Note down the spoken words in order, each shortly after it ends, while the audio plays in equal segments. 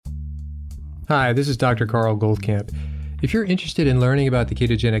Hi, this is Dr. Carl Goldkamp. If you're interested in learning about the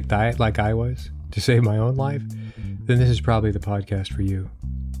ketogenic diet like I was, to save my own life, then this is probably the podcast for you.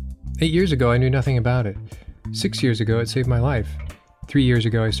 8 years ago, I knew nothing about it. 6 years ago, it saved my life. 3 years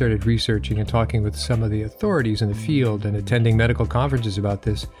ago, I started researching and talking with some of the authorities in the field and attending medical conferences about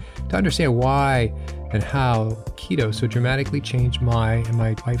this to understand why and how keto so dramatically changed my and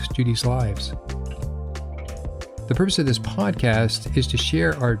my wife's Judy's lives. The purpose of this podcast is to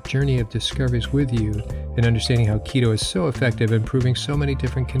share our journey of discoveries with you in understanding how keto is so effective in improving so many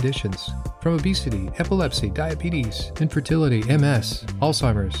different conditions, from obesity, epilepsy, diabetes, infertility, MS,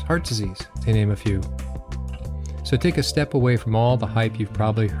 Alzheimer's, heart disease, to name a few. So take a step away from all the hype you've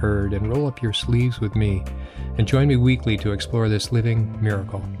probably heard and roll up your sleeves with me and join me weekly to explore this living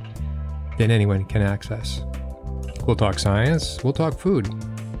miracle that anyone can access. We'll talk science, we'll talk food.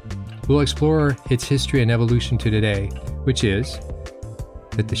 We'll explore its history and evolution to today, which is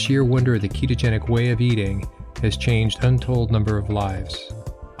that the sheer wonder of the ketogenic way of eating has changed untold number of lives,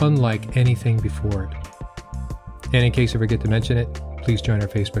 unlike anything before it. And in case I forget to mention it, please join our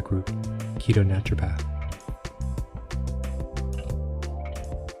Facebook group, Keto Naturopath.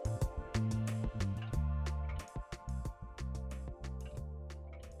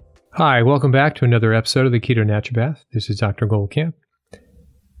 Hi, welcome back to another episode of the Keto Naturopath. This is Dr. Goldkamp.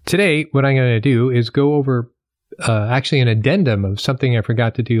 Today, what I'm going to do is go over actually an addendum of something I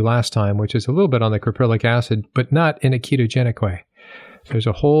forgot to do last time, which is a little bit on the caprylic acid, but not in a ketogenic way. There's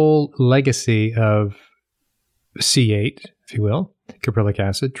a whole legacy of C8, if you will, caprylic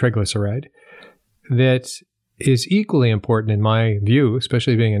acid, triglyceride, that is equally important in my view,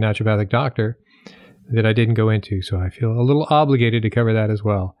 especially being a naturopathic doctor, that I didn't go into. So I feel a little obligated to cover that as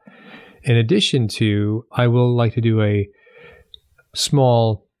well. In addition to, I will like to do a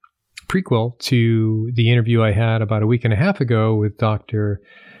small prequel to the interview I had about a week and a half ago with Dr.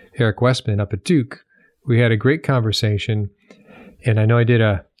 Eric Westman up at Duke. We had a great conversation, and I know I did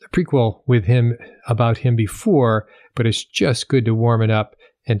a prequel with him about him before, but it's just good to warm it up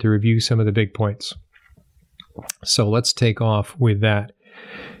and to review some of the big points. So let's take off with that.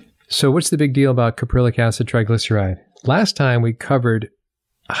 So what's the big deal about caprylic acid triglyceride? Last time we covered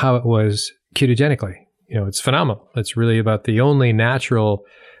how it was ketogenically. You know, it's phenomenal. It's really about the only natural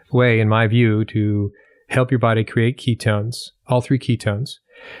way, in my view, to help your body create ketones, all three ketones,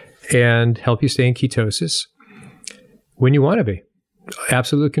 and help you stay in ketosis when you want to be.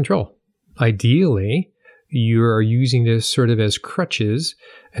 Absolute control. Ideally, you are using this sort of as crutches,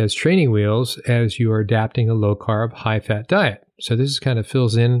 as training wheels, as you are adapting a low-carb, high-fat diet. So this kind of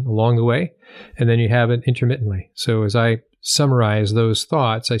fills in along the way, and then you have it intermittently. So as I summarize those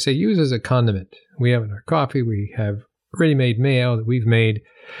thoughts, I say use as a condiment. We have in our coffee, we have ready-made mayo that we've made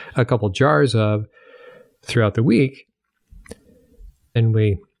a couple jars of throughout the week. And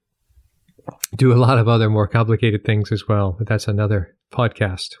we do a lot of other more complicated things as well, but that's another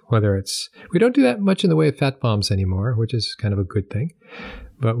podcast. We don't do that much in the way of fat bombs anymore, which is kind of a good thing.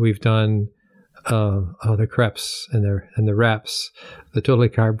 But we've done the crepes and the wraps, the totally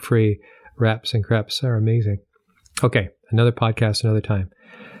carb-free wraps and crepes are amazing. Okay, another podcast, another time.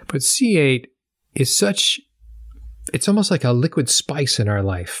 But C8 is it's almost like a liquid spice in our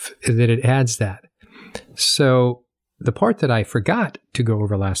life that it adds that. So the part that I forgot to go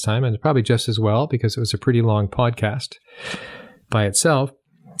over last time, and probably just as well because it was a pretty long podcast by itself,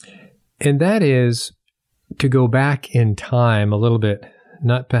 and that is to go back in time a little bit,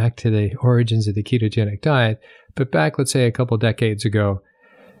 not back to the origins of the ketogenic diet, but back, let's say, a couple decades ago.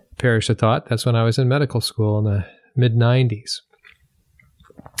 Perish the thought, that's when I was in medical school in the mid-90s.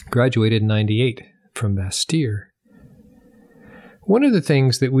 Graduated in 98 from Bastyr. One of the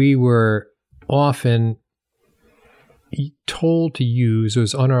things that we were often told to use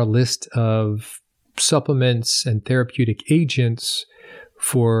was on our list of supplements and therapeutic agents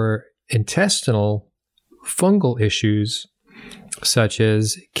for intestinal fungal issues, such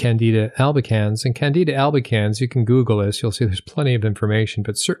as Candida albicans. And Candida albicans, you can Google this, you'll see there's plenty of information,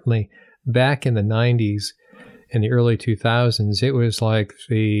 but certainly back in the 90s, in the early 2000s, it was like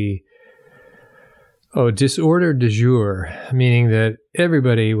the disorder du jour, meaning that it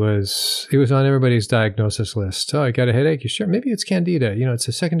was on everybody's diagnosis list. Oh, I got a headache? You sure? Maybe it's Candida. You know, it's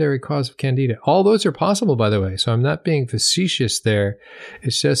a secondary cause of Candida. All those are possible, by the way. So I'm not being facetious there.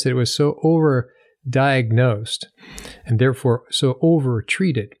 It's just that it was so over-diagnosed and therefore so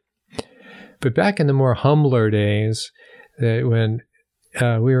over-treated. But back in the more humbler days, when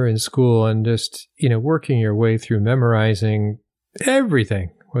we were in school and just, working your way through memorizing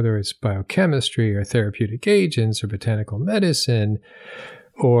everything, whether it's biochemistry or therapeutic agents or botanical medicine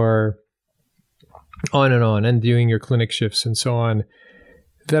or on, and doing your clinic shifts and so on.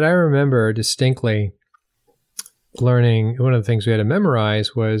 that I remember distinctly learning, one of the things we had to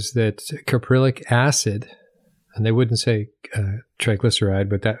memorize was that caprylic acid, and they wouldn't say triglyceride,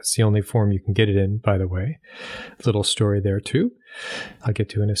 but that's the only form you can get it in, by the way. Little story there too. I'll get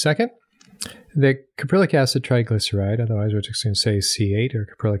to in a second. The caprylic acid triglyceride, otherwise we're just going to say C8 or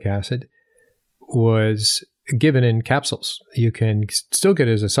caprylic acid, was given in capsules. You can still get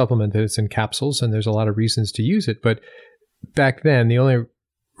it as a supplement that it's in capsules, and there's a lot of reasons to use it. But back then, the only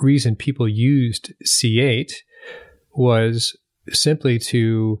reason people used C8 was simply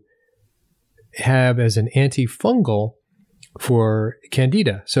to have as an antifungal for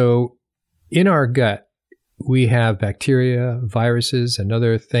candida. So in our gut, we have bacteria, viruses,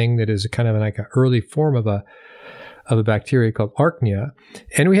 another thing that is kind of like an early form of a bacteria called Archaea,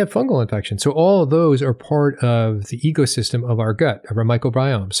 and we have fungal infections. So all of those are part of the ecosystem of our gut, of our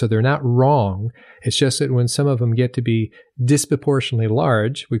microbiome. So they're not wrong. It's just that when some of them get to be disproportionately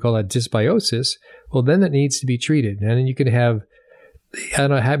large, we call that dysbiosis, well, then that needs to be treated. And then you could have,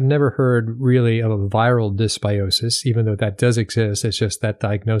 I've never heard really of a viral dysbiosis, even though that does exist. It's just that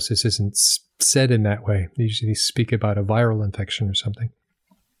diagnosis isn't said in that way. They usually speak about a viral infection or something.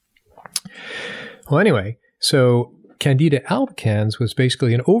 Well, anyway, so Candida albicans was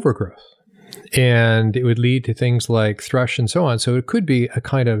basically an overgrowth, and it would lead to things like thrush and so on. So it could be a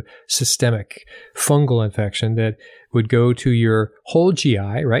kind of systemic fungal infection that would go to your whole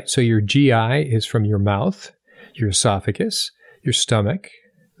GI, right? So your GI is from your mouth, your esophagus, your stomach,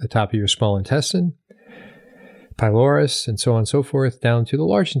 the top of your small intestine, pylorus, and so on and so forth, down to the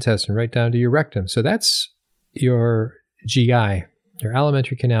large intestine, right down to your rectum. So that's your GI, your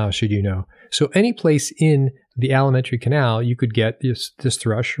alimentary canal, should you know. So any place in the alimentary canal, you could get this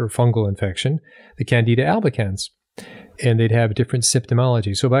thrush or fungal infection, the Candida albicans, and they'd have different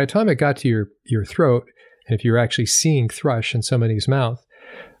symptomology. So by the time it got to your throat, and if you're actually seeing thrush in somebody's mouth,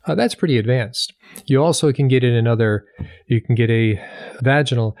 that's pretty advanced. You also can get you can get a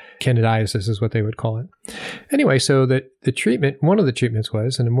vaginal candidiasis is what they would call it. Anyway, so the treatment, one of the treatments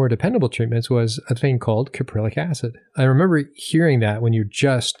was, and the more dependable treatments was a thing called caprylic acid. I remember hearing that when you're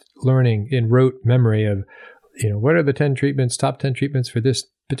just learning in rote memory of, what are the top 10 treatments for this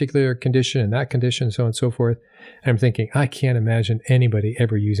particular condition and that condition, so on and so forth. And I'm thinking, I can't imagine anybody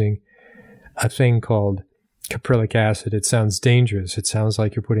ever using a thing called caprylic acid. It sounds dangerous. It sounds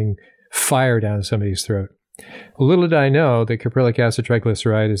like you're putting fire down somebody's throat. Well, little did I know that caprylic acid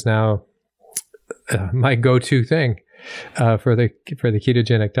triglyceride is now my go-to thing for the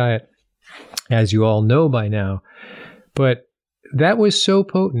ketogenic diet, as you all know by now. But that was so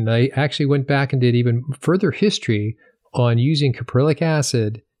potent. I actually went back and did even further history on using caprylic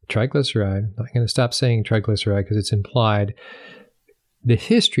acid triglyceride. I'm not going to stop saying triglyceride because it's implied. The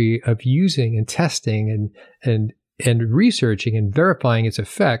history of using and testing and researching and verifying its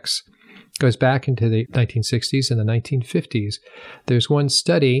effects goes back into the 1960s and the 1950s. There's one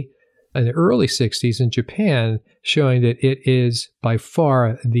study in the early 60s in Japan showing that it is by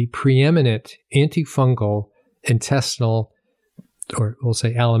far the preeminent antifungal intestinal, or we'll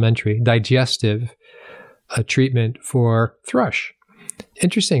say alimentary, digestive treatment for thrush.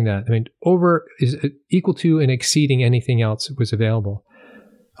 Interesting that. Is equal to and exceeding anything else that was available.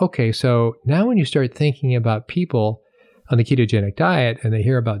 Okay, so now when you start thinking about people on the ketogenic diet and they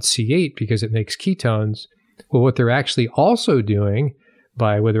hear about C8 because it makes ketones, well, what they're actually also doing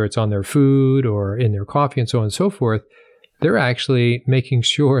by whether it's on their food or in their coffee and so on and so forth, they're actually making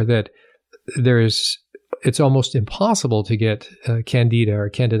sure that it's almost impossible to get candida or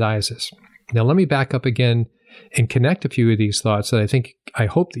candidiasis. Now, let me back up again and connect a few of these thoughts that I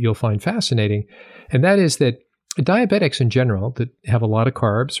hope that you'll find fascinating. And that is that diabetics in general that have a lot of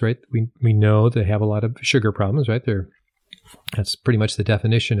carbs, right? We know they have a lot of sugar problems, right? That's pretty much the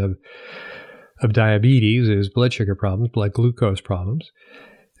definition of diabetes is blood sugar problems, blood glucose problems,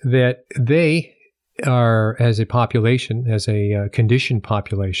 that they are, as a population, as a conditioned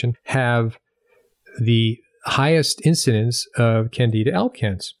population, have the highest incidence of Candida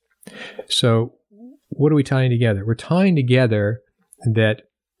albicans. So what are we tying together? We're tying together that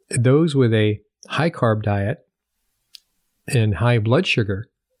those with a high carb diet and high blood sugar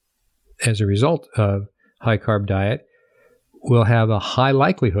as a result of high carb diet will have a high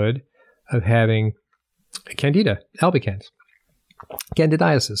likelihood of having Candida albicans,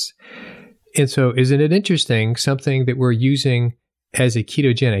 candidiasis. And so isn't it interesting, something that we're using as a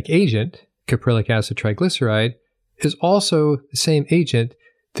ketogenic agent, caprylic acid triglyceride, is also the same agent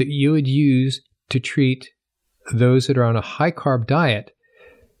that you would use to treat those that are on a high carb diet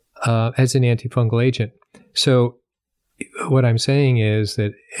as an antifungal agent. So what I'm saying is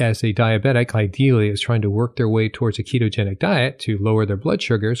that as a diabetic ideally is trying to work their way towards a ketogenic diet to lower their blood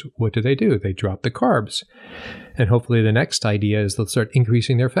sugars, what do? They drop the carbs. And hopefully the next idea is they'll start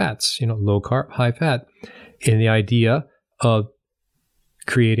increasing their fats, low carb, high fat, in the idea of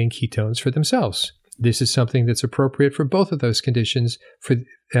creating ketones for themselves. This is something that's appropriate for both of those conditions,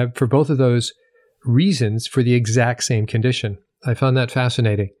 for both of those reasons, for the exact same condition. I found that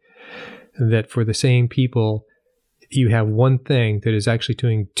fascinating, that for the same people, you have one thing that is actually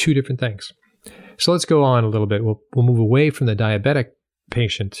doing two different things. So let's go on a little bit. We'll move away from the diabetic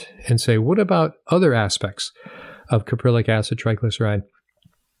patient and say, what about other aspects of caprylic acid triglyceride?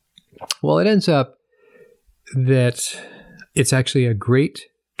 Well, it ends up that it's actually a great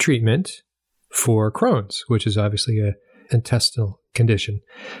treatment for Crohn's, which is obviously an intestinal condition.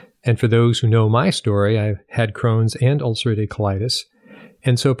 And for those who know my story, I've had Crohn's and ulcerative colitis.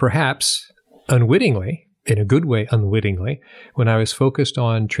 And so perhaps unwittingly, in a good way, unwittingly, when I was focused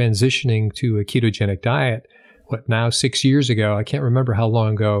on transitioning to a ketogenic diet, 6 years ago, I can't remember how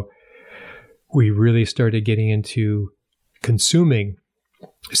long ago, we really started getting into consuming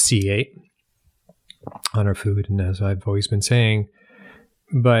C8 on our food. And as I've always been saying,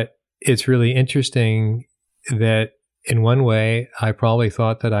 but it's really interesting that in one way, I probably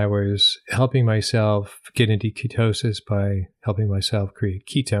thought that I was helping myself get into ketosis by helping myself create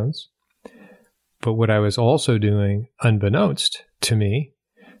ketones. But what I was also doing, unbeknownst to me,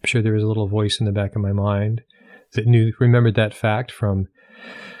 I'm sure there was a little voice in the back of my mind that remembered that fact from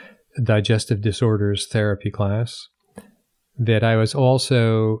digestive disorders therapy class, that I was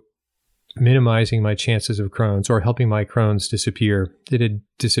also minimizing my chances of Crohn's or helping my Crohn's disappear. It had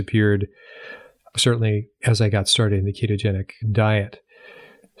disappeared certainly as I got started in the ketogenic diet.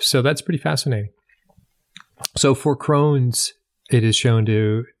 So that's pretty fascinating. So for Crohn's, it is shown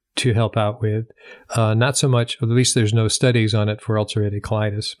to help out with, not so much, at least there's no studies on it for ulcerative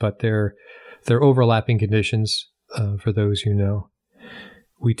colitis, but they're overlapping conditions for those who know.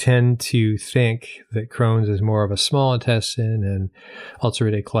 We tend to think that Crohn's is more of a small intestine and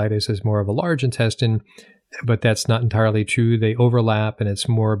ulcerative colitis is more of a large intestine, but that's not entirely true. They overlap, and it's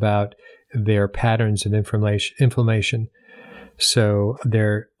more about their patterns of inflammation. So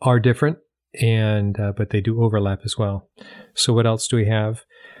they are different, and but they do overlap as well. So what else do we have?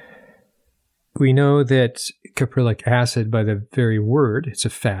 We know that caprylic acid, by the very word, it's a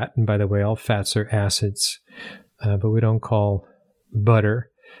fat. And by the way, all fats are acids, but we don't call butter.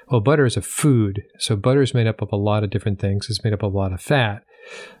 Well, butter is a food. So butter is made up of a lot of different things. It's made up of a lot of fat,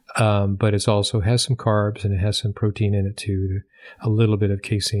 but it also has some carbs and it has some protein in it too. A little bit of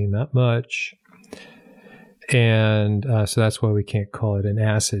casein, not much. And so that's why we can't call it an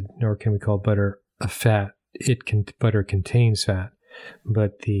acid, nor can we call butter a fat. Butter contains fat.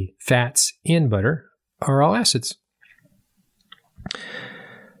 But the fats in butter are all acids.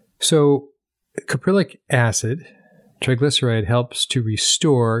 So caprylic acid, triglyceride, helps to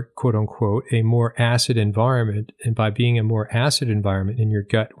restore, quote unquote, a more acid environment. And by being a more acid environment in your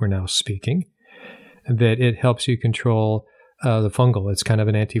gut, we're now speaking, that it helps you control the fungal. It's kind of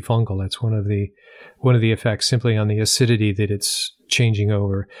an antifungal. That's one of the effects simply on the acidity that it's changing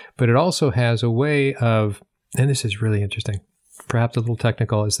over. But it also has a way of, and this is really interesting, perhaps a little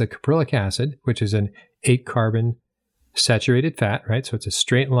technical, is the caprylic acid, which is an 8-carbon saturated fat, right? So it's a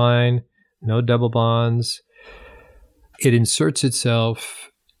straight line, no double bonds. It inserts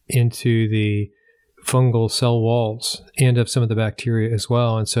itself into the fungal cell walls and of some of the bacteria as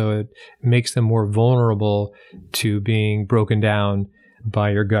well. And so it makes them more vulnerable to being broken down by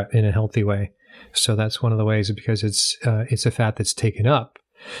your gut in a healthy way. So that's one of the ways, because it's a fat that's taken up,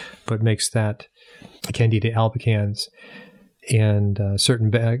 but makes that Candida albicans and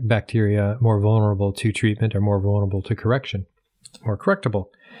certain bacteria more vulnerable to treatment or more vulnerable to correction, more correctable.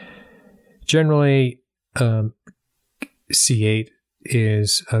 Generally, C8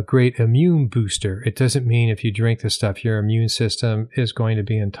 is a great immune booster. It doesn't mean if you drink this stuff, your immune system is going to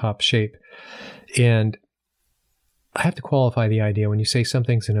be in top shape. And I have to qualify the idea when you say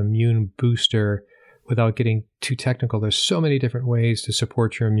something's an immune booster without getting too technical. There's so many different ways to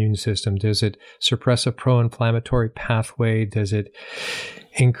support your immune system. Does it suppress a pro-inflammatory pathway? Does it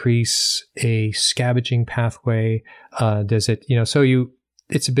increase a scavenging pathway? Does it,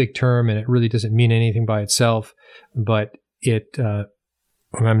 it's a big term and it really doesn't mean anything by itself, but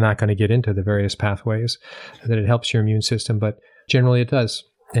I'm not going to get into the various pathways that it helps your immune system, but generally it does.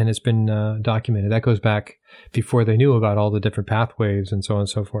 And it's been documented. That goes back before they knew about all the different pathways and so on and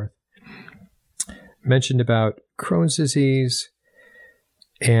so forth. Mentioned about Crohn's disease.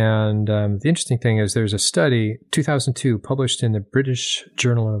 And the interesting thing is there's a study, 2002, published in the British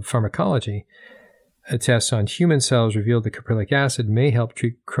Journal of Pharmacology, A test on human cells revealed that caprylic acid may help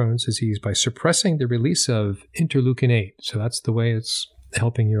treat Crohn's disease by suppressing the release of interleukin 8. So that's the way it's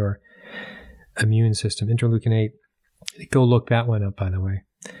helping your immune system. Interleukin 8. Go look that one up, by the way.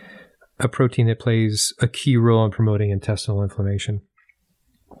 A protein that plays a key role in promoting intestinal inflammation.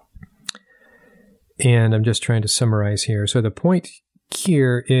 And I'm just trying to summarize here. So the point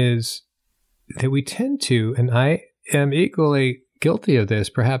here is that we tend to, and I am equally guilty of this,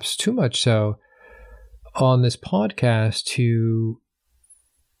 perhaps too much so, on this podcast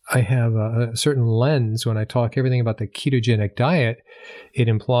I have a certain lens when I talk everything about the ketogenic diet. It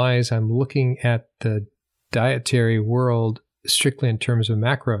implies I'm looking at the dietary world strictly in terms of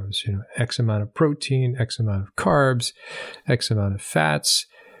macros, X amount of protein, X amount of carbs, X amount of fats,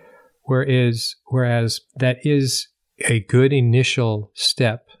 whereas that is a good initial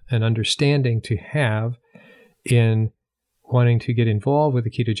step and understanding to have in wanting to get involved with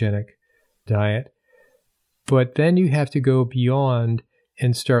the ketogenic diet. But then you have to go beyond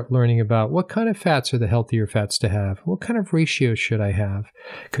and start learning about what kind of fats are the healthier fats to have. What kind of ratios should I have?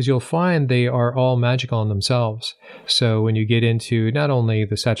 Because you'll find they are all magical in themselves. So when you get into not only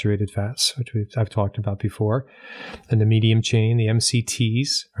the saturated fats, which I've talked about before, and the medium chain, the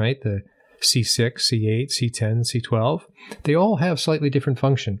MCTs, right? The C6, C8, C10, C12, they all have slightly different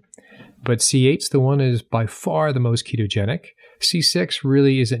function. But C8's the one that is by far the most ketogenic. C6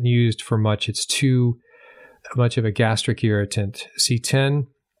 really isn't used for much. It's too much of a gastric irritant. C10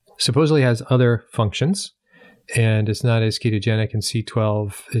 supposedly has other functions and it's not as ketogenic, and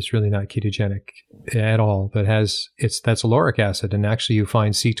C12 is really not ketogenic at all, but that's lauric acid. And actually you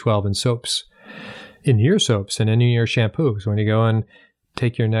find C12 in soaps, in your soaps and in your shampoos. When you go and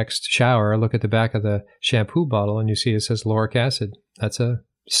take your next shower, look at the back of the shampoo bottle and you see it says lauric acid. That's a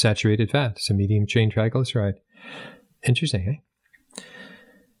saturated fat. It's a medium chain triglyceride. Interesting, eh?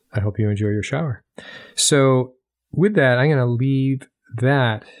 I hope you enjoy your shower. So with that, I'm going to leave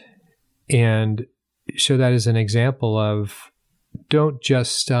that and show that as an example of don't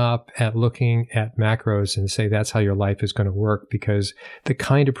just stop at looking at macros and say that's how your life is going to work, because the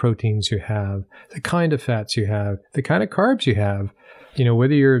kind of proteins you have, the kind of fats you have, the kind of carbs you have,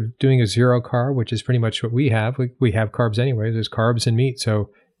 whether you're doing a zero carb, which is pretty much what we have carbs anyway. There's carbs in meat,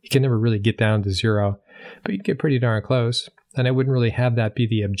 so you can never really get down to zero, but you can get pretty darn close. And I wouldn't really have that be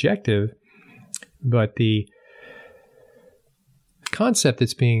the objective, but the concept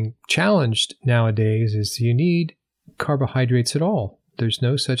that's being challenged nowadays is you need carbohydrates at all. There's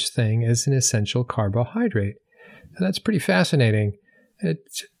no such thing as an essential carbohydrate. And that's pretty fascinating.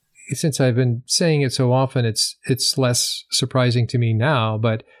 Since I've been saying it so often, it's less surprising to me now.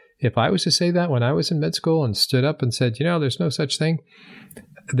 But if I was to say that when I was in med school and stood up and said, there's no such thing,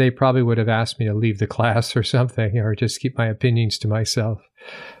 they probably would have asked me to leave the class or something, or just keep my opinions to myself.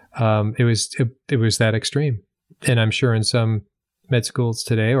 It was that extreme. And I'm sure in some med schools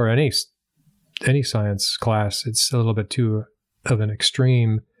today, or any science class, it's a little bit too of an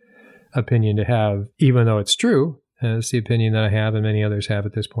extreme opinion to have, even though it's true. And it's the opinion that I have and many others have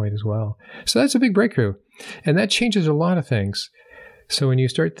at this point as well. So that's a big breakthrough. And that changes a lot of things. So when you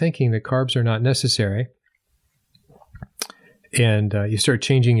start thinking that carbs are not necessary, and you start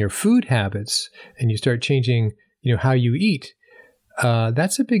changing your food habits, and you start changing, how you eat,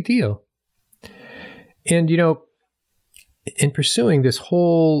 that's a big deal. And, in pursuing this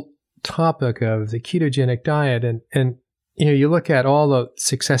whole topic of the ketogenic diet, and you look at all the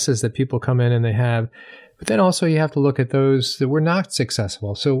successes that people come in and they have, but then also you have to look at those that were not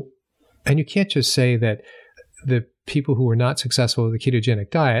successful. So, and you can't just say that the people who were not successful with the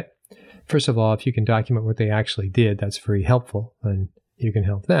ketogenic diet, first of all, if you can document what they actually did, that's very helpful, and you can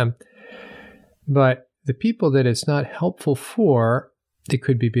help them. But the people that it's not helpful for, it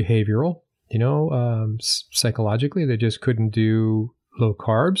could be behavioral, psychologically, they just couldn't do low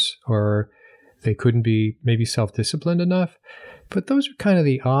carbs, or they couldn't be maybe self-disciplined enough. But those are kind of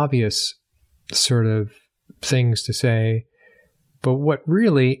the obvious sort of things to say. But what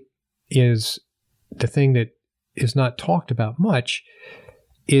really is the thing that is not talked about much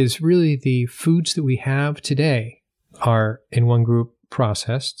is really the foods that we have today are in one group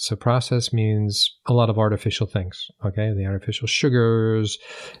processed. So processed means a lot of artificial things, okay? The artificial sugars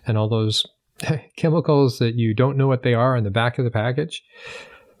and all those chemicals that you don't know what they are in the back of the package.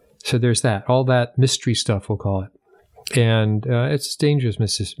 So there's that, all that mystery stuff, we'll call it. And it's dangerous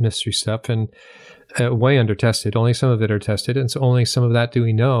mystery stuff and way under tested. Only some of it are tested, and so only some of that do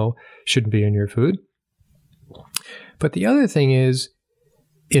we know shouldn't be in your food. But the other thing is,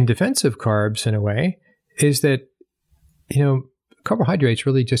 in defense of carbs in a way, is that, carbohydrates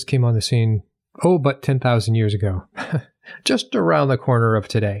really just came on the scene but 10,000 years ago, just around the corner of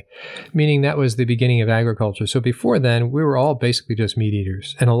today, meaning that was the beginning of agriculture. So before then, we were all basically just meat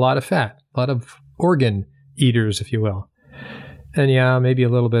eaters and a lot of fat, a lot of organ eaters, if you will. And yeah, maybe a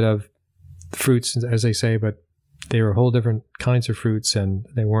little bit of fruits, as they say, but they were whole different kinds of fruits, and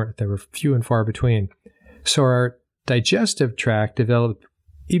they were few and far between. So our digestive tract developed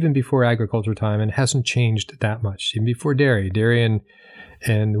even before agriculture time and hasn't changed that much. Even before dairy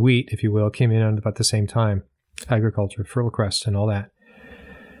and wheat, if you will, came in at about the same time. Agriculture, Fertile Crescent, and all that.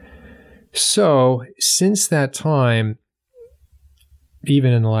 So since that time,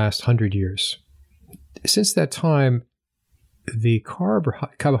 even in the last 100 years, since that time, the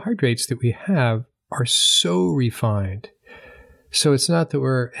carbohydrates that we have are so refined. So it's not that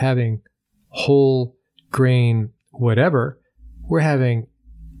we're having whole grain whatever, we're having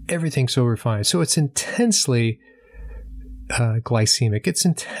everything so refined. So it's intensely glycemic. It's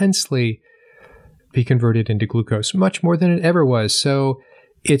intensely be converted into glucose, much more than it ever was. So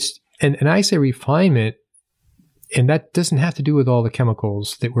it's, and I say refinement, and that doesn't have to do with all the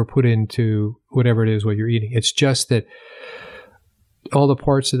chemicals that were put into whatever it is what you're eating. It's just that all the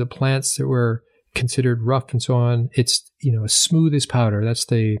parts of the plants that were considered rough and so on, it's, as smooth as powder. That's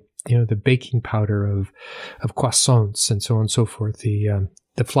the baking powder of croissants and so on and so forth.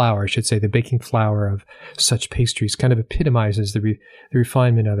 The flour, I should say, the baking flour of such pastries kind of epitomizes the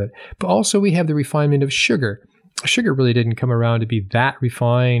refinement of it. But also we have the refinement of sugar. Sugar really didn't come around to be that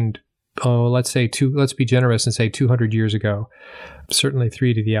refined. Let's be generous and say 200 years ago. Certainly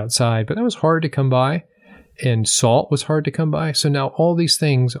 3 to the outside, but that was hard to come by. And salt was hard to come by. So now all these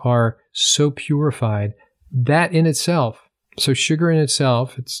things are so purified that in itself, so sugar in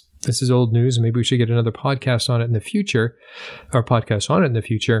itself, this is old news, and maybe we should get another podcast on it in the future, about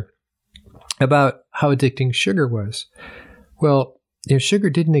how addicting sugar was. Well, sugar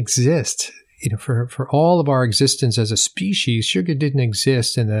didn't exist. For all of our existence as a species, sugar didn't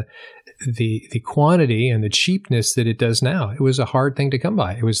exist in the quantity and the cheapness that it does now. It was a hard thing to come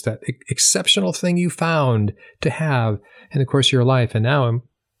by. It was that exceptional thing you found to have in the course of your life. And now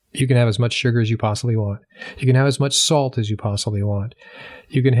you can have as much sugar as you possibly want. You can have as much salt as you possibly want.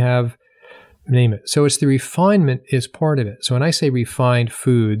 You can have, name it. So it's the refinement is part of it. So when I say refined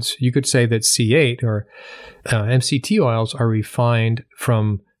foods, you could say that C8 or MCT oils are refined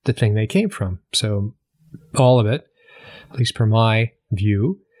from the thing they came from. So all of it, at least per my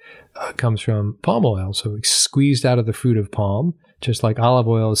view, comes from palm oil. So it's squeezed out of the fruit of palm, just like olive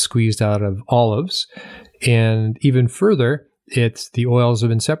oil is squeezed out of olives. And even further, the oils have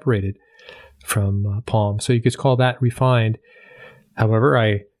been separated from palm. So you could call that refined. However,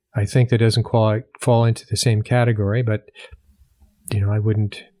 I think that doesn't fall into the same category, but I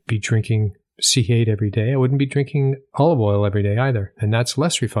wouldn't be drinking C8 every day. I wouldn't be drinking olive oil every day either. And that's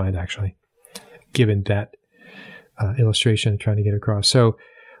less refined, actually, given that illustration I'm trying to get across. So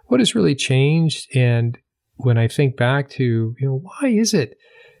what has really changed? And when I think back to, why is it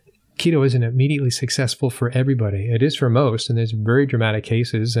keto isn't immediately successful for everybody? It is for most, and there's very dramatic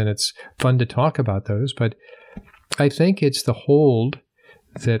cases, and it's fun to talk about those. But I think it's the hold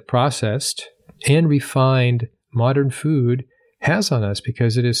that processed and refined modern food has on us,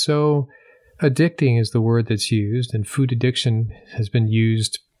 because it is so addicting is the word that's used, and food addiction has been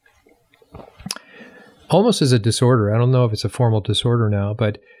used almost as a disorder. I don't know if it's a formal disorder now,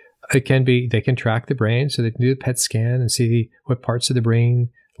 but it can be. They can track the brain, so they can do a PET scan and see what parts of the brain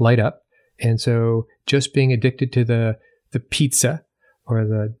light up. And so just being addicted to the pizza or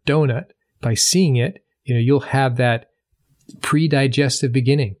the donut, by seeing it, you'll have that pre-digestive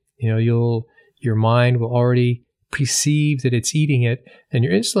beginning. Your mind will already perceive that it's eating it, and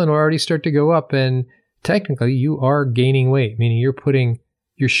your insulin will already start to go up, and technically you are gaining weight, meaning you're pushing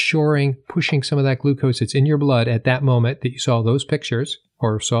some of that glucose that's in your blood at that moment that you saw those pictures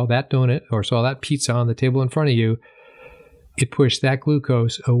or saw that donut or saw that pizza on the table in front of you. It pushed that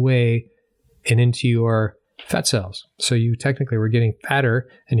glucose away and into your fat cells. So you technically were getting fatter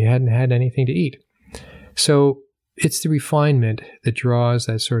and you hadn't had anything to eat. So it's the refinement that draws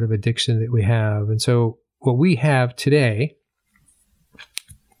that sort of addiction that we have. And so what we have today,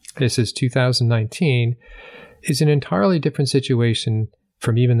 this is 2019, is an entirely different situation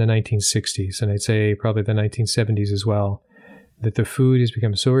from even the 1960s. And I'd say probably the 1970s as well, that the food has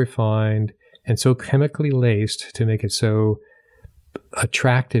become so refined and so chemically laced to make it so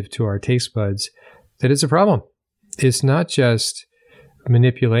attractive to our taste buds that it's a problem. It's not just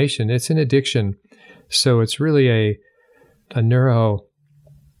manipulation, it's an addiction. So it's really a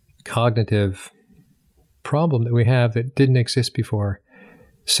neurocognitive problem that we have that didn't exist before.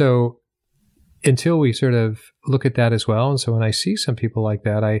 So until we sort of look at that as well. And so when I see some people like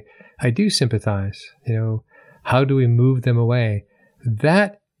that, I do sympathize. How do we move them away?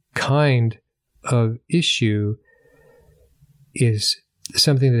 That kind of issue is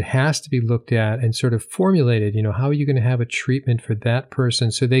something that has to be looked at and sort of formulated. How are you going to have a treatment for that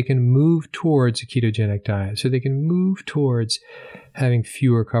person so they can move towards a ketogenic diet, so they can move towards having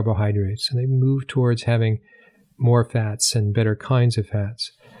fewer carbohydrates, and they move towards having more fats and better kinds of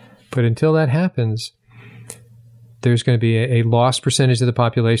fats. But until that happens, there's going to be a lost percentage of the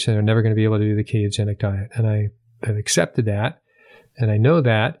population that are never going to be able to do the ketogenic diet. And I have accepted that, and I know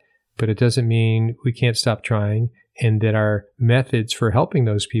that, but it doesn't mean we can't stop trying and that our methods for helping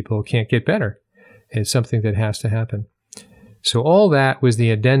those people can't get better. It's something that has to happen. So all that was the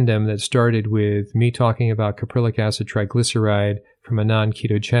addendum that started with me talking about caprylic acid triglyceride from a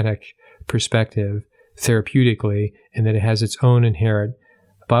non-ketogenic perspective therapeutically, and that it has its own inherent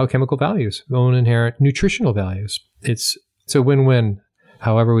biochemical values, own inherent nutritional values. It's a win-win,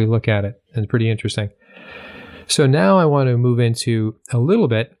 however we look at it, and pretty interesting. So now I want to move into a little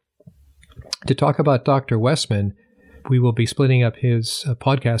bit to talk about Dr. Westman. We will be splitting up his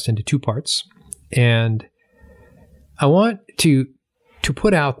podcast into 2 parts. And I want to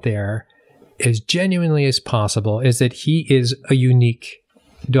put out there as genuinely as possible is that he is a unique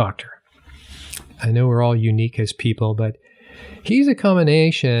doctor. I know we're all unique as people, but he's a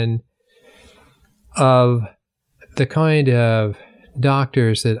combination of the kind of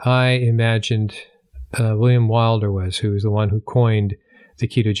doctors that I imagined William Wilder was, who was the one who coined the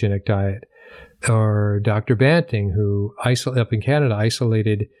ketogenic diet, or Dr. Banting, who up in Canada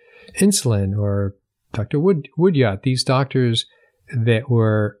isolated insulin, or Dr. Woodyard. These doctors that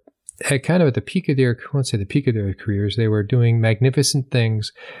were at the peak of their, I won't say the peak of their careers, they were doing magnificent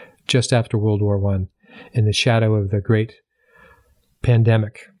things just after World War I, in the shadow of the great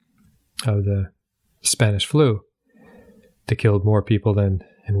pandemic of the Spanish flu that killed more people than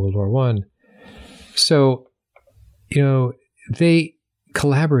in World War I. So, they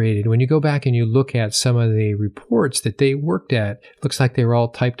collaborated. When you go back and you look at some of the reports that they worked at, it looks like they were all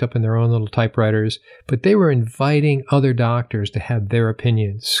typed up in their own little typewriters, but they were inviting other doctors to have their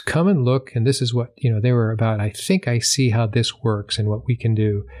opinions. Come and look, and this is what, they were about. I think I see how this works and what we can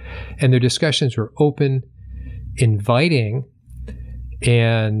do. And their discussions were open, inviting,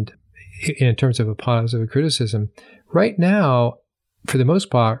 and in terms of a positive criticism. Right now, for the most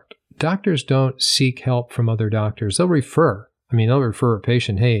part, doctors don't seek help from other doctors. They'll refer. They'll refer a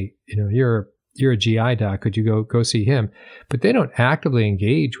patient, hey, you're a GI doc, could you go see him? But they don't actively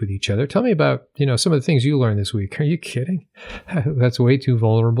engage with each other. Tell me about, some of the things you learned this week. Are you kidding? That's way too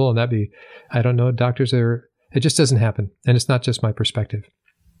vulnerable. And I don't know, it just doesn't happen. And it's not just my perspective.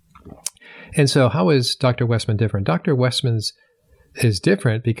 And so how is Dr. Westman different? Dr. Westman's is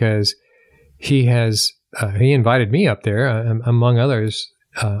different because he invited me up there, among others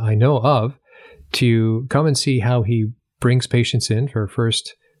I know of, to come and see how he brings patients in for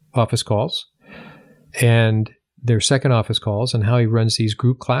first office calls and their second office calls, and how he runs these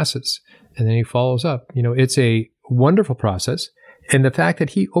group classes. And then he follows up. It's a wonderful process. And the fact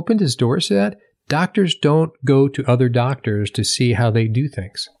that he opened his doors to that, doctors don't go to other doctors to see how they do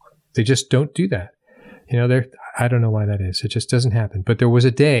things. They just don't do that. I don't know why that is. It just doesn't happen. But there was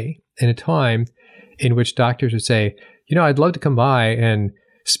a day and a time in which doctors would say, I'd love to come by and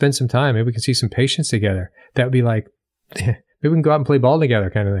spend some time. Maybe we can see some patients together. That would be like, maybe we can go out and play ball together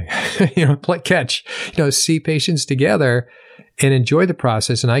kind of thing. Play catch, see patients together and enjoy the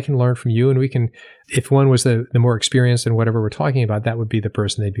process. And I can learn from you, and we can, if one was the more experienced in whatever we're talking about, that would be the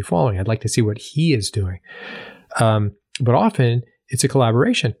person they'd be following. I'd like to see what he is doing. But often it's a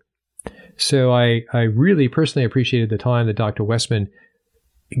collaboration. So I really personally appreciated the time that Dr. Westman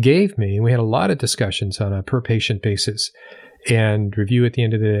gave me. And we had a lot of discussions on a per patient basis and review at the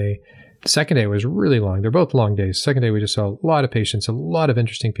end of the day. The second day was really long. They're both long days. Second day, we just saw a lot of patients, a lot of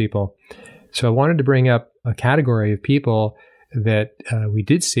interesting people. So I wanted to bring up a category of people that we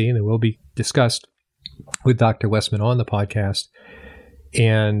did see and that will be discussed with Dr. Westman on the podcast.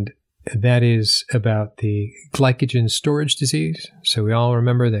 And that is about the glycogen storage disease. So we all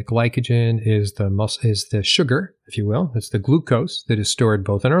remember that glycogen is the sugar, if you will. It's the glucose that is stored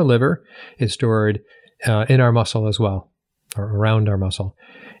both in our liver, is stored in our muscle as well, or around our muscle.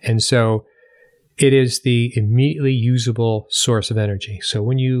 And so it is the immediately usable source of energy. So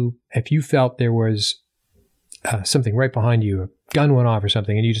if you felt there was something right behind you, a gun went off or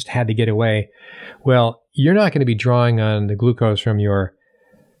something, and you just had to get away, well, you're not going to be drawing on the glucose from your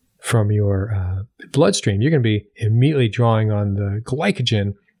bloodstream. You're going to be immediately drawing on the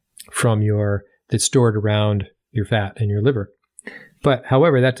glycogen that's stored around your fat and your liver. But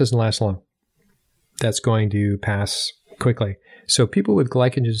however, that doesn't last long. that's going to pass quickly. So people with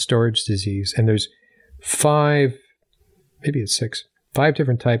glycogen storage disease, and there's 5, maybe it's 6, 5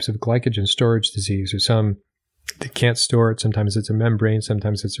 different types of glycogen storage disease. There's some that can't store it. Sometimes it's a membrane,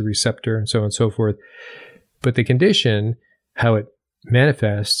 sometimes it's a receptor, and so on and so forth. But the condition, how it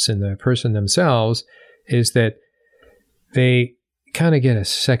manifests in the person themselves, is that they kind of get a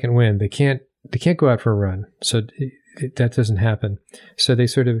second wind. They can't go out for a run. So that doesn't happen. So they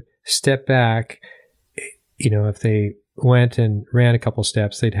sort of step back. If they went and ran a couple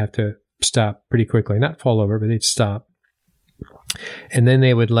steps, they'd have to stop pretty quickly. Not fall over, but they'd stop. And then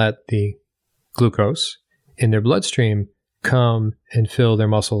they would let the glucose in their bloodstream come and fill their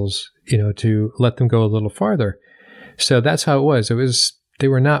muscles, to let them go a little farther. So that's how it was. They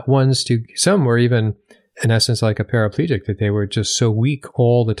were not ones some were even, in essence, like a paraplegic, that they were just so weak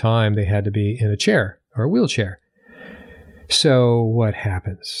all the time they had to be in a chair or a wheelchair. So what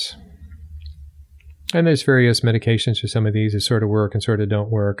happens? And there's various medications for some of these that sort of work and sort of don't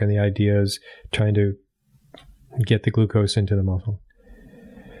work. And the idea is trying to get the glucose into the muscle.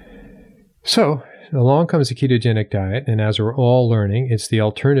 So along comes the ketogenic diet. And as we're all learning, it's the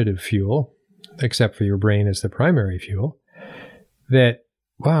alternative fuel, except for your brain as the primary fuel, that,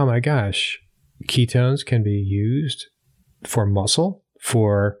 wow, my gosh, ketones can be used for muscle,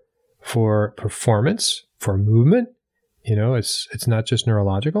 for performance, for movement. It's not just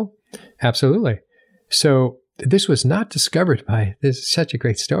neurological. Absolutely. So this was not discovered this is such a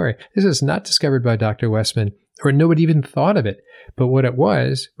great story. This was not discovered by Dr. Westman, or nobody even thought of it. But what it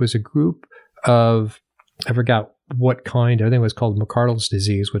was a group of, I forgot what kind, I think it was called McArdle's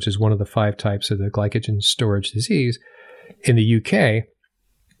disease, which is one of the 5 types of the glycogen storage disease in the UK.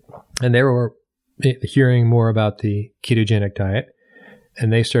 And they were hearing more about the ketogenic diet.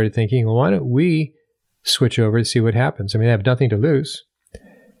 And they started thinking, well, why don't we switch over to see what happens? I mean, they have nothing to lose.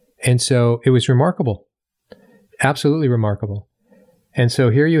 And so it was remarkable, absolutely remarkable. And so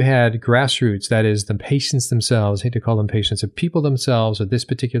here you had grassroots, that is the patients themselves, I hate to call them patients, the people themselves with this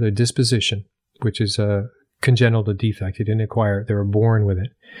particular disposition, which is a congenital defect. You didn't acquire it. They were born with it,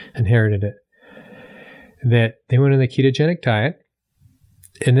 inherited it. That they went on the ketogenic diet,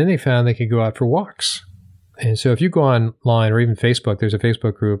 and then they found they could go out for walks. And so if you go online or even Facebook, there's a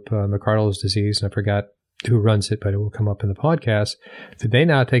Facebook group, McArdle's disease, and I forgot who runs it, but it will come up in the podcast, that they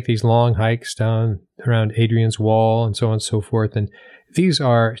now take these long hikes down around Hadrian's Wall and so on and so forth. And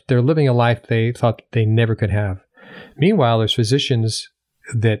they're living a life they thought they never could have. Meanwhile, there's physicians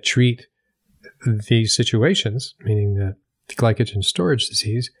that treat these situations, meaning the glycogen storage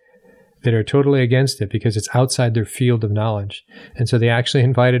disease, that are totally against it because it's outside their field of knowledge. And so they actually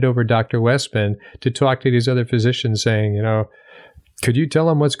invited over Dr. Westman to talk to these other physicians saying, could you tell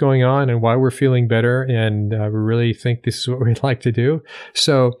them what's going on and why we're feeling better? And we really think this is what we'd like to do.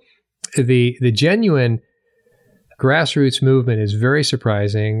 So the genuine grassroots movement is very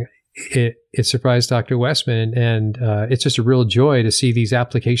surprising. It surprised Dr. Westman, and it's just a real joy to see these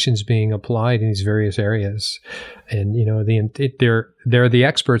applications being applied in these various areas. And they're the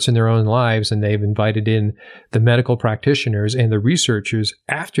experts in their own lives, and they've invited in the medical practitioners and the researchers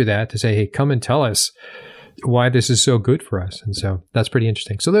after that to say, "Hey, come and tell us why this is so good for us." And so that's pretty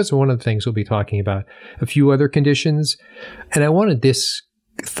interesting. So that's one of the things we'll be talking about. A few other conditions, and I wanted this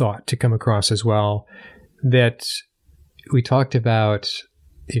thought to come across as well, that we talked about.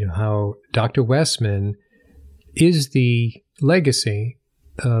 How Dr. Westman is the legacy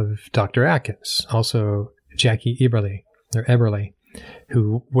of Dr. Atkins, also Jackie Eberly,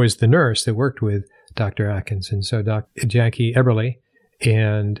 who was the nurse that worked with Dr. Atkins. And so Jackie Eberly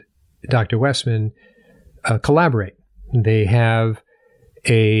and Dr. Westman collaborate. They have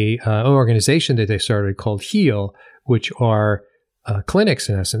an organization that they started called HEAL, which are clinics,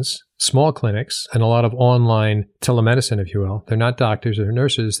 in essence, small clinics, and a lot of online telemedicine, if you will. They're not doctors or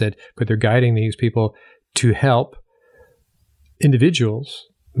nurses, but they're guiding these people to help individuals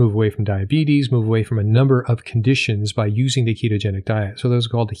move away from diabetes, move away from a number of conditions by using the ketogenic diet. So those are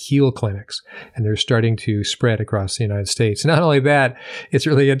called the HEAL clinics, and they're starting to spread across the United States. Not only that, it's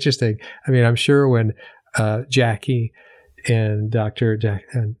really interesting. I mean, I'm sure when Jackie and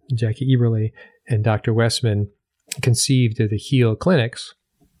Jackie Eberly and Dr. Westman conceived of the HEAL clinics,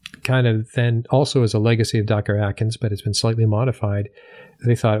 kind of then also as a legacy of Dr. Atkins, but it's been slightly modified.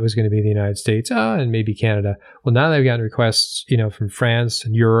 They thought it was going to be the United States and maybe Canada. Well, now they've gotten requests, from France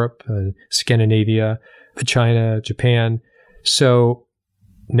and Europe, Scandinavia, China, Japan. So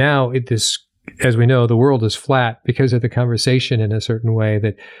now as we know, the world is flat because of the conversation in a certain way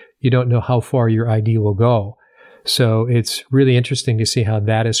that you don't know how far your idea will go. So it's really interesting to see how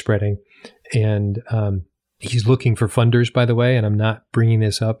that is spreading. And He's looking for funders, by the way, and I'm not bringing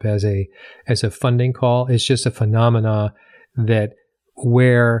this up as a funding call. It's just a phenomena that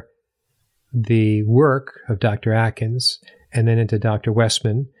where the work of Dr. Atkins and then into Dr.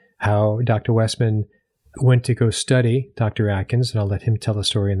 Westman, how Dr. Westman went to go study Dr. Atkins, and I'll let him tell the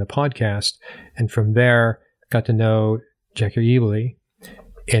story in the podcast. And from there, got to know Jackie Eberly,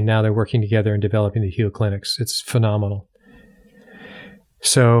 and now they're working together and developing the Heal Clinics. It's phenomenal.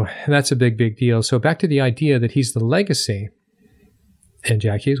 So that's a big, big deal. So back to the idea that he's the legacy, and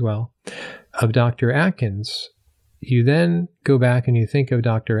Jackie as well, of Dr. Atkins. You then go back and you think of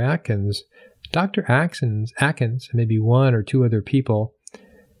Dr. Atkins. Dr. Atkins, and maybe one or two other people,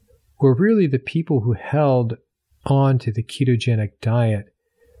 were really the people who held on to the ketogenic diet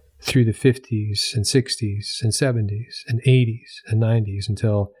through the 50s and 60s and 70s and 80s and 90s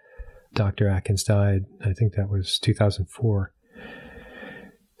until Dr. Atkins died. I think that was 2004.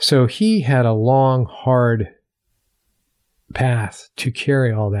 So he had a long, hard path to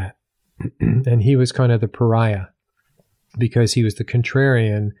carry all that. And he was kind of the pariah because he was the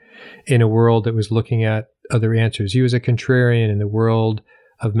contrarian in a world that was looking at other answers. He was a contrarian in the world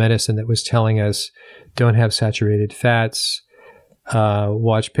of medicine that was telling us, don't have saturated fats,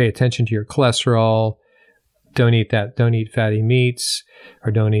 pay attention to your cholesterol, don't eat fatty meats,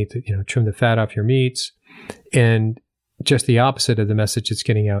 or trim the fat off your meats. And just the opposite of the message that's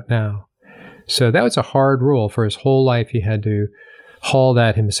getting out now. So that was a hard rule. For his whole life, he had to haul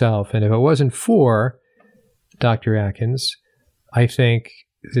that himself. And if it wasn't for Dr. Atkins, I think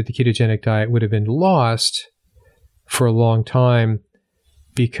that the ketogenic diet would have been lost for a long time,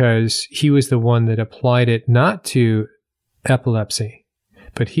 because he was the one that applied it not to epilepsy,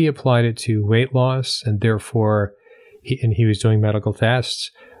 but he applied it to weight loss, and therefore, he was doing medical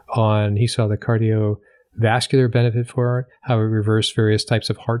tests he saw the cardiovascular benefit for it, how it reversed various types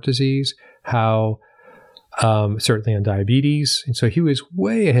of heart disease, how certainly on diabetes. And so he was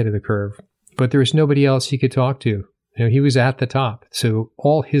way ahead of the curve, but there was nobody else he could talk to. He was at the top. So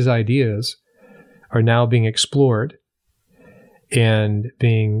all his ideas are now being explored and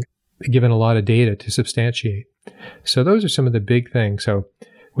being given a lot of data to substantiate. So those are some of the big things. So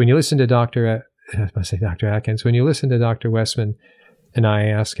when you listen to Dr. Atkins, when you listen to Dr. Westman and I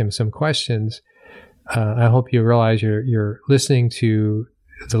ask him some questions, I hope you realize you're listening to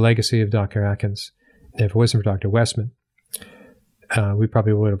the legacy of Dr. Atkins. If it wasn't for Dr. Westman, we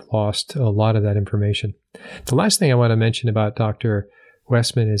probably would have lost a lot of that information. The last thing I want to mention about Dr.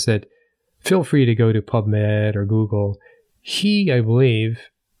 Westman is that feel free to go to PubMed or Google. He, I believe,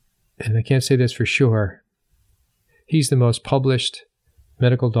 and I can't say this for sure, he's the most published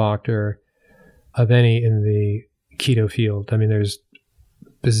medical doctor of any in the keto field. I mean, there's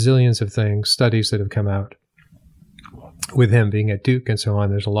bazillions of studies that have come out with him being at Duke and so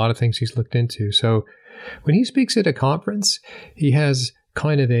on. There's a lot of things he's looked into. So when he speaks at a conference, he has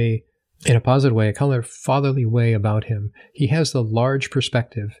kind of in a positive way, a kind of fatherly way about him. He has the large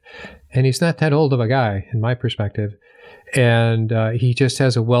perspective, and he's not that old of a guy, in my perspective. And he just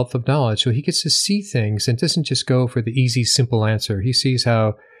has a wealth of knowledge. So he gets to see things and doesn't just go for the easy, simple answer. He sees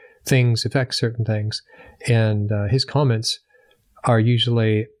how things affect certain things. And his comments are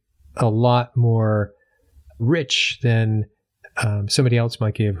usually a lot more rich than somebody else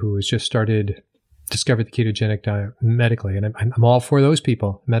might give who has just discovered the ketogenic diet medically. And I'm all for those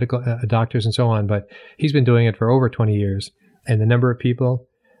people, medical doctors and so on. But he's been doing it for over 20 years. And the number of people,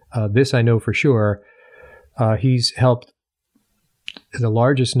 this I know for sure, he's helped the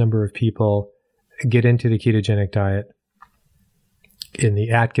largest number of people get into the ketogenic diet in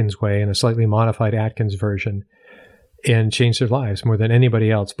the Atkins way, in a slightly modified Atkins version, and change their lives more than anybody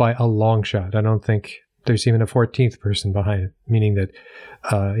else by a long shot. I don't think there's even a 14th person behind it, meaning that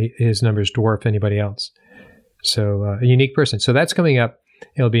his numbers dwarf anybody else. So a unique person. So that's coming up.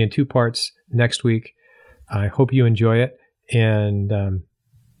 It'll be in 2 parts next week. I hope you enjoy it. And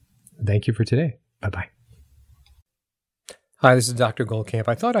thank you for today. Bye-bye. Hi, this is Dr. Goldkamp.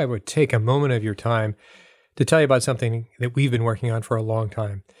 I thought I would take a moment of your time to tell you about something that we've been working on for a long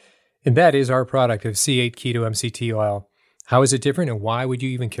time. And that is our product of C8 Keto MCT oil. How is it different, and why would you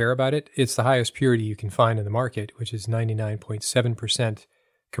even care about it? It's the highest purity you can find in the market, which is 99.7%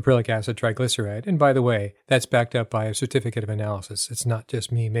 caprylic acid triglyceride. And by the way, that's backed up by a certificate of analysis. It's not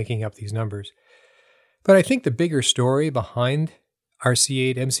just me making up these numbers. But I think the bigger story behind our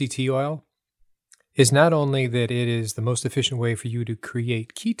C8 MCT oil is not only that it is the most efficient way for you to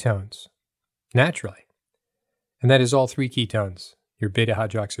create ketones naturally, and that is all 3 ketones, your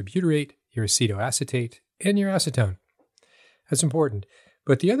beta-hydroxybutyrate, your acetoacetate, and your acetone. That's important.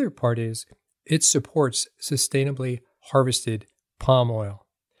 But the other part is it supports sustainably harvested palm oil.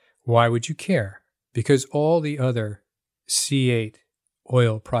 Why would you care? because all the other C8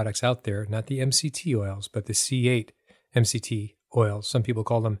 oil products out there, not the MCT oils, but the C8 MCT oils, some people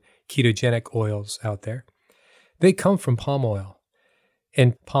call them ketogenic oils out there, they come from palm oil.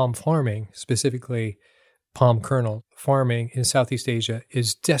 And palm farming, specifically palm kernel farming in Southeast Asia,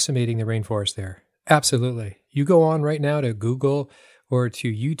 is decimating the rainforest there. Absolutely. You go on right now to Google or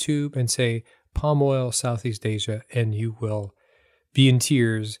to YouTube and say palm oil Southeast Asia, and you will be in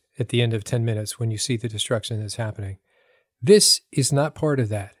tears at the end of 10 minutes when you see the destruction that's happening. This is not part of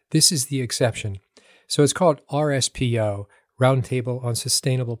that. This is the exception. So it's called RSPO, Roundtable on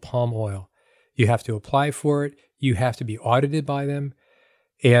Sustainable Palm Oil. You have to apply for it. You have to be audited by them.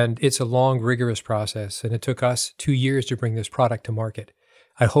 And it's a long, rigorous process. And it took us 2 years to bring this product to market.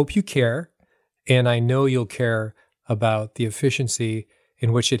 I hope you care. And I know you'll care about the efficiency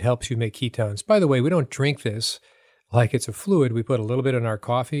in which it helps you make ketones. By the way, we don't drink this like it's a fluid. We put a little bit in our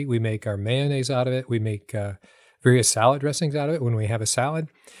coffee. We make our mayonnaise out of it. We make various salad dressings out of it when we have a salad.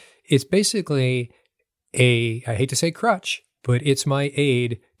 It's basically I hate to say crutch, but it's my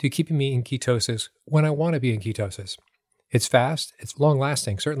aid to keeping me in ketosis when I want to be in ketosis. It's fast, it's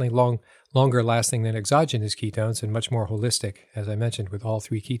long-lasting, certainly longer lasting than exogenous ketones and much more holistic, as I mentioned, with all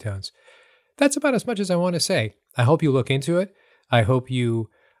 3 ketones. That's about as much as I want to say. I hope you look into it. I hope you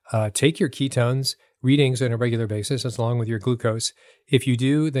take your ketones readings on a regular basis, along with your glucose. If you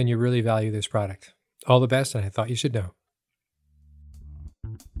do, then you really value this product. All the best, and I thought you should know.